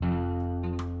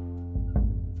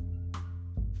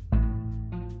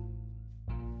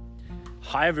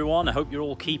Hi everyone, I hope you're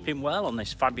all keeping well on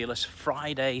this fabulous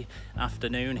Friday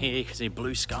afternoon here. You can see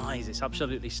blue skies, it's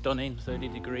absolutely stunning, 30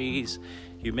 degrees,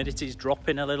 humidity's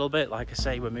dropping a little bit. Like I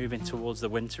say, we're moving towards the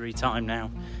wintry time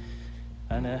now.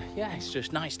 And yeah, it's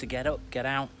just nice to get up, get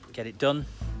out, get it done,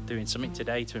 doing something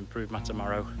today to improve my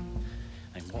tomorrow.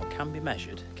 And what can be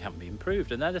measured can be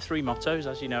improved. And they're the three mottos.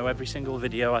 As you know, every single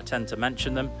video I tend to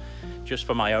mention them just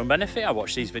for my own benefit. I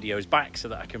watch these videos back so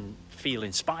that I can feel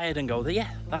inspired and go, yeah,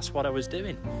 that's what I was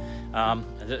doing.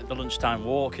 The lunchtime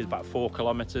walk is about 4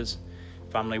 kilometers.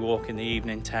 Family walk in the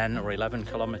evening, 10 or 11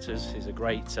 kilometers is a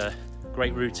great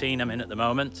routine I'm in at the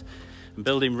moment. And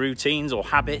building routines or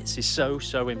habits is so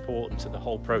important to the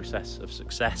whole process of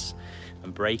success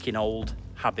and breaking old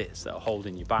habits that are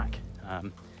holding you back.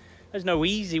 There's no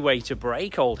easy way to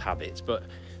break old habits, but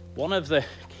one of the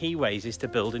key ways is to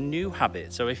build a new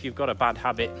habit. So if you've got a bad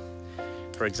habit,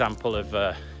 for example,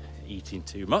 of eating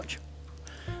too much,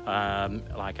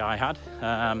 like I had,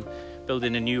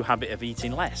 building a new habit of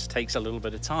eating less takes a little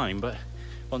bit of time, but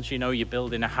once you know you're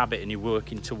building a habit and you're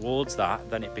working towards that,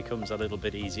 then it becomes a little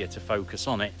bit easier to focus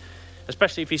on it,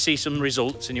 especially if you see some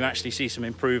results and you actually see some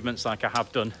improvements like I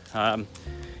have done.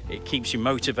 It keeps you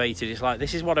motivated. It's like,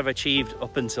 this is what I've achieved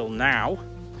up until now.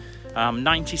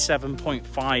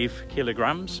 97.5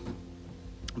 kilograms.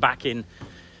 Back in,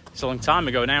 it's a long time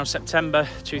ago now, September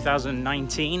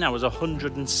 2019, I was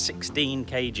 116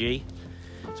 kg.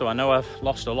 So I know I've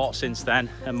lost a lot since then.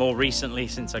 And more recently,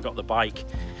 since I got the bike,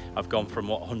 I've gone from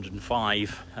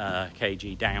 105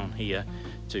 kg down here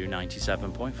to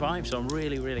 97.5. So I'm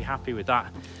really happy with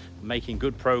that. Making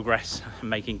good progress,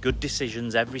 making good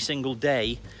decisions every single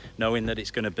day, knowing that it's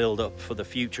going to build up for the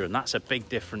future. And that's a big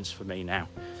difference for me now.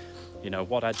 You know,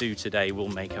 what I do today will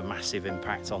make a massive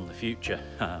impact on the future.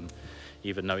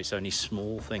 Even though it's only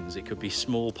small things, it could be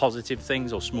small positive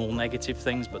things or small negative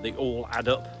things, but they all add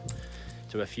up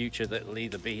to a future that will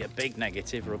either be a big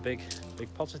negative or a big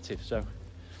positive. So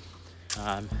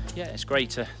yeah, it's great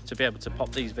to be able to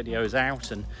pop these videos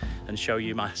out and show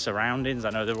you my surroundings.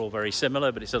 I know they're all very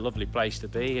similar, but it's a lovely place to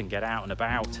be and get out and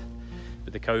about.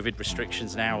 With the COVID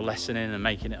restrictions now lessening and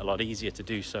making it a lot easier to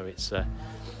do so, it's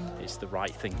the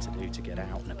right thing to do to get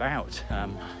out and about.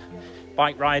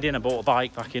 Bike riding, I bought a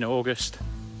bike back in August.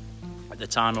 At the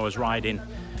time I was riding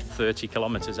 30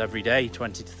 kilometers every day,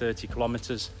 20 to 30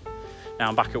 kilometers. Now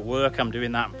I'm back at work, I'm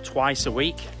doing that twice a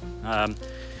week.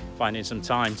 Finding some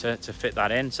time to fit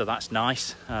that in, so that's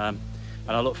nice. And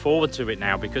I look forward to it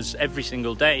now, because every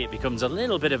single day it becomes a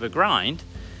little bit of a grind,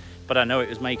 but I know it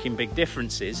was making big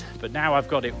differences. But now I've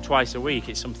got it twice a week,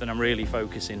 it's something I'm really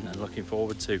focusing and looking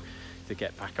forward to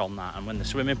get back on that. And when the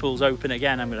swimming pool's open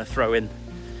again, I'm going to throw in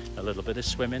a little bit of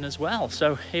swimming as well.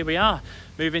 So here we are,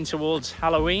 moving towards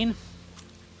Halloween,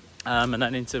 and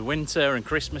then into winter, and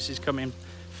Christmas is coming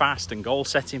fast, and goal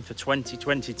setting for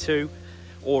 2022.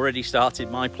 Already started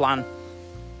my plan.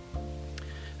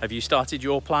 Have you started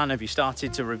your plan? Have you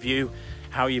started to review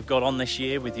how you've got on this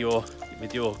year with your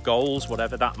goals,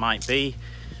 whatever that might be,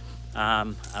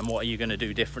 and what are you going to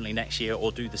do differently next year,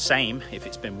 or do the same if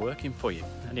it's been working for you?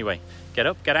 Anyway, get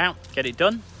up, get out, get it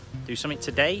done. Do something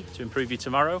today to improve your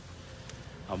tomorrow,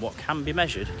 and what can be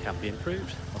measured can be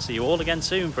improved. I'll see you all again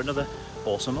soon for another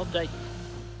awesome update.